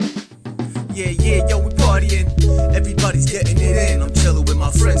Yeah, yo, we partying. Everybody's getting it in. I'm chilling with my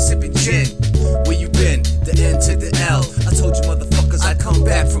friends, sipping gin. Where you been? The N to the L. I told you motherfuckers I'd come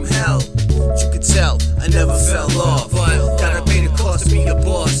back from hell. You could tell I never fell off. Gotta pay the cost to be a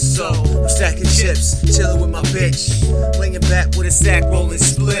boss. So I'm stacking chips, chilling with my bitch, laying back with a stack, rolling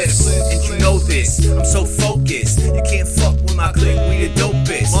spliffs. And you know this, I'm so focused. You can't fuck with my clique, we the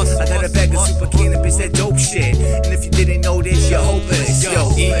dopest. I got a bag of super cannabis, that dope shit. And if you didn't know this, you're hopeless.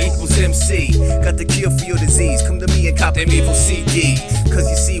 Yo, E equals MC. Got the cure for your disease. Come to me and cop them evil CD. Cause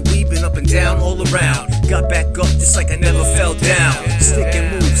you see, we been up and down all around. Got back up just like I never fell down. Stick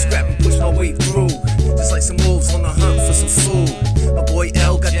and move, scrap and push my way through. Just like some wolves on the hunt for some food. My boy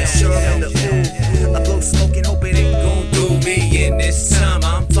L got that Sherm and the ooh. I blow smoke and hope it ain't gon' do me. And this time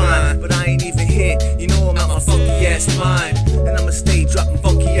I'm fine, but I ain't even hit. You know I'm out my funky ass mind. And I'ma stay dropping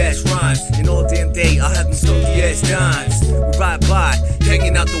funky ass rhymes. And all damn day I'll have them skunky ass dimes. We ride by,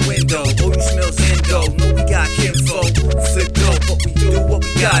 hanging out the window. Oh, you smells endo. No, we got kinfo. Flip dope, but we do what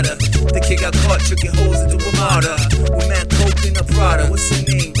we gotta. The kid got caught tricking hoes into a martyr. With man coke in a Prada. What's her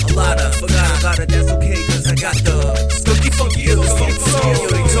name? Alada. Forgot about her, that's okay, cause I got the Skunky funky illest funk flow. Yo,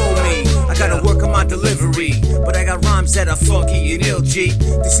 they told me I gotta work on my delivery, but I got rhymes that are funky and ill, G.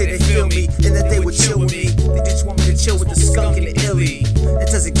 They say they feel me and that they would chill with me. They just want me to chill with the skunk and the illy. It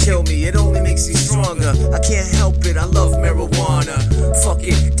doesn't kill me, it only makes me stronger. I can't help it, I love marijuana. Fuck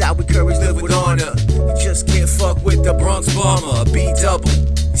it, die with courage, live with honor. You just can't fuck with the Bronx Bomber, B-double.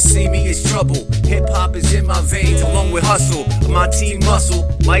 You see me, it's trouble. Hip-hop is in my veins, along with hustle. My team muscle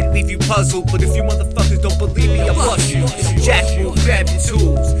might leave you puzzled, but if you motherfuckers don't believe me, I'll bust you. Jack will grab your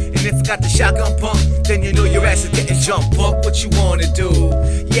tools, and if I got the shotgun pump, then you know your ass is getting jumped. Pump what you wanna do.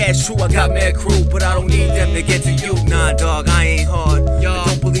 Yeah, it's true, I got mad crew, but I don't need them to get to you. Nah, dog, I ain't hard. I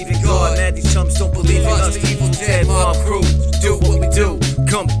don't believe in God. Mad these chumps don't believe in us. The evil dead mob crew. Do what we do,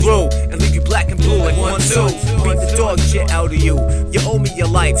 come through, and leave you black and blue like 1-2. Beat the dog shit out of you. You owe me your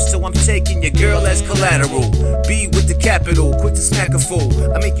life, so I'm taking your girl as collateral. B with the capital, quick to smack a fool.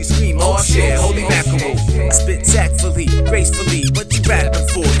 I make you scream, oh shit, holy mackerel. I spit tactfully, gracefully, what you rapping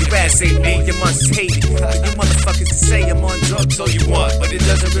for? Your ass ain't me, you must hate it. For you motherfuckers to say I'm on drugs all you want, but it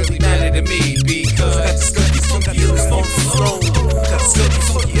doesn't really matter to me, because I got the Skunky funky illest funk flow. Got the Skunky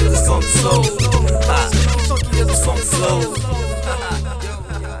funky illest funk flow. Skunky illest funk flow.